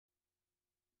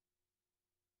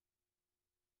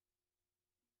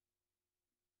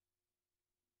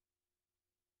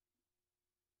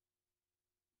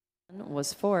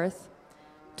was 4th.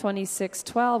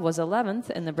 2612 was 11th,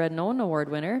 and the Bread and Own Award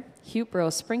winner,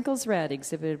 Hupro Sprinkles Red,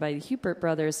 exhibited by the Hupert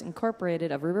Brothers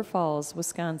Incorporated of River Falls,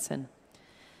 Wisconsin.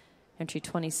 Entry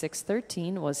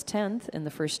 2613 was 10th in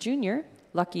the first junior,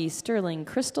 Lucky Sterling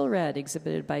Crystal Red,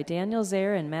 exhibited by Daniel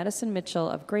Zaire and Madison Mitchell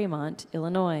of Graymont,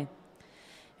 Illinois.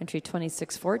 Entry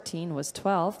 2614 was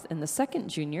 12th in the second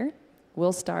junior,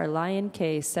 Willstar Lion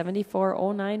K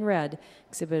 7409 Red,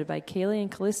 exhibited by Kaylee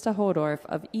and Callista Hodorf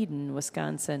of Eden,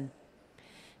 Wisconsin.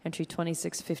 Entry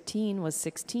 2615 was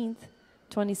 16th,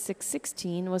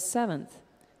 2616 was 7th,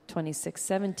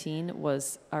 2617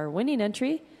 was our winning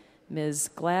entry, Ms.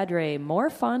 Gladray More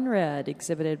Fun Red,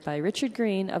 exhibited by Richard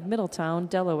Green of Middletown,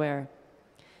 Delaware.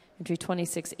 Entry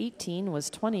 2618 was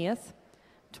 20th,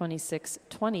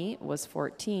 2620 was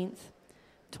 14th,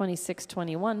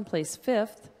 2621 placed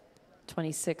 5th,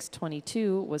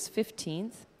 2622 was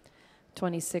 15th,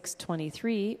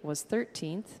 2623 was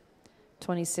 13th,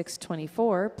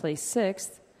 2624 placed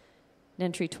 6th, and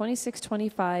entry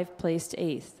 2625 placed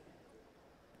 8th.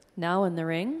 Now in the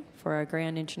ring for our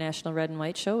Grand International Red and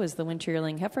White Show is the Winter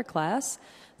Yearling Heifer class.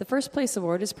 The first place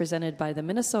award is presented by the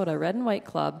Minnesota Red and White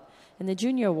Club, and the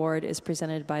junior award is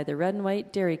presented by the Red and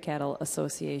White Dairy Cattle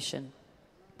Association.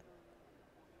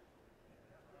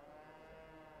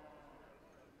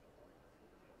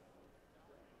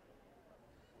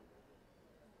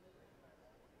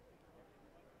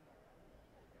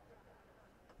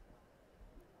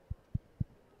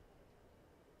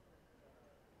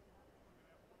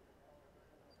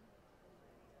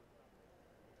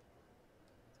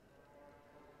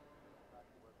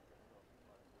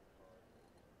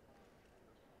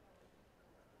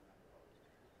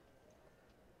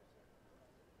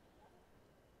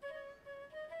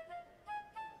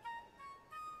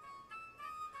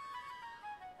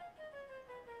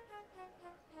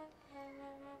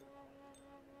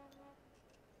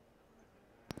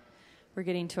 We're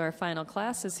getting to our final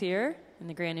classes here in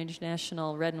the Grand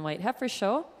International Red and White Heifer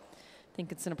Show. I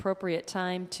think it's an appropriate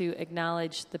time to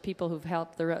acknowledge the people who've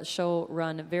helped the show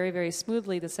run very, very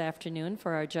smoothly this afternoon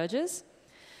for our judges.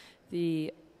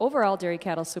 The overall dairy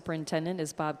cattle superintendent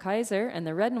is Bob Kaiser, and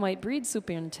the red and white breed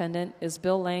superintendent is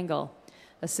Bill Langle.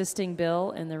 Assisting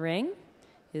Bill in the ring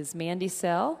is Mandy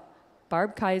Sell,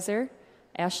 Barb Kaiser,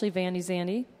 Ashley Vandy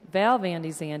Zandy, Val Vandy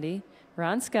Zandy,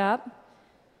 Ron Scott,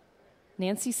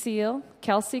 Nancy Seal,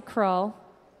 Kelsey Krull,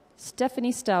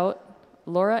 Stephanie Stout,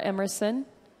 Laura Emerson,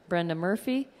 Brenda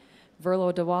Murphy,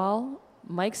 Verlo DeWall,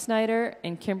 Mike Snyder,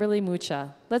 and Kimberly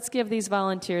Mucha. Let's give these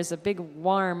volunteers a big,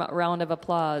 warm round of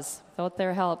applause. Without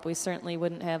their help, we certainly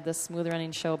wouldn't have this smooth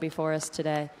running show before us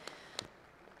today.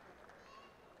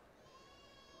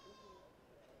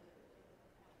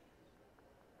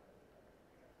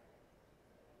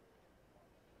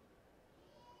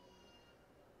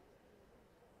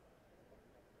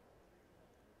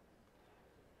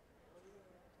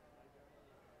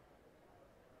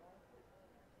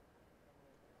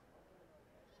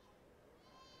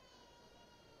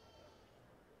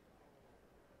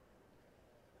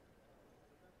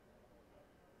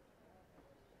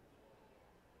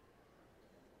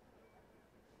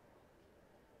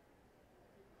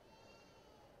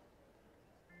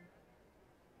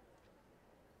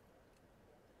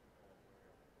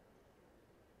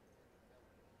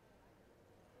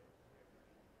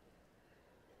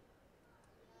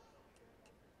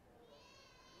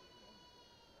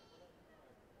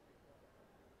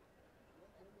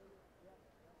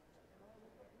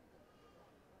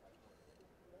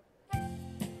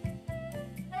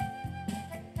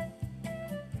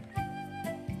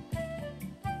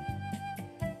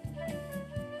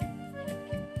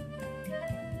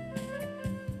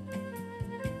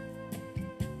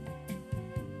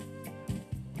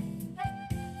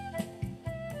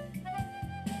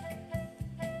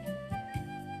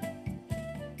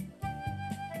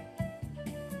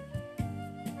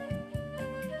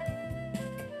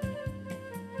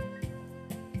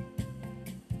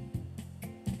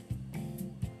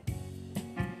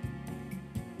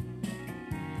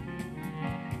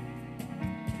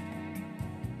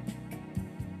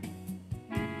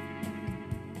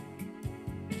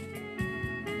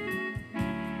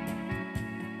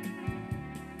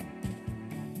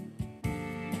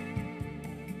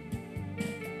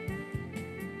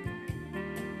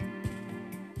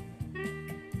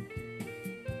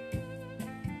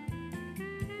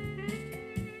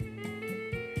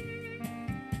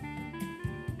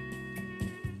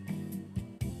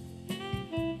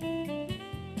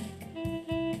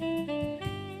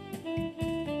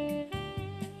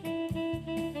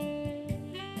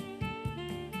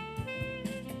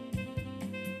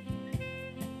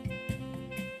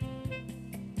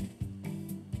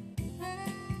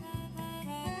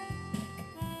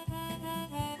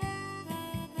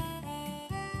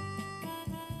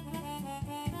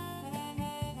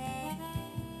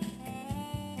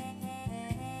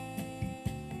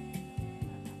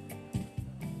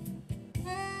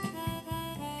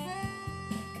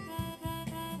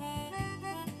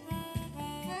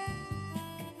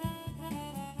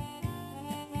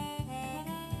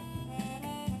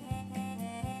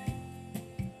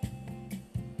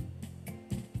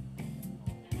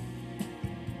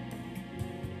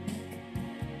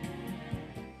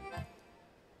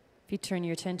 If you turn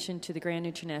your attention to the Grand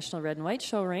International Red and White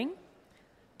Show Ring,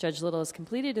 Judge Little has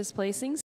completed his placings.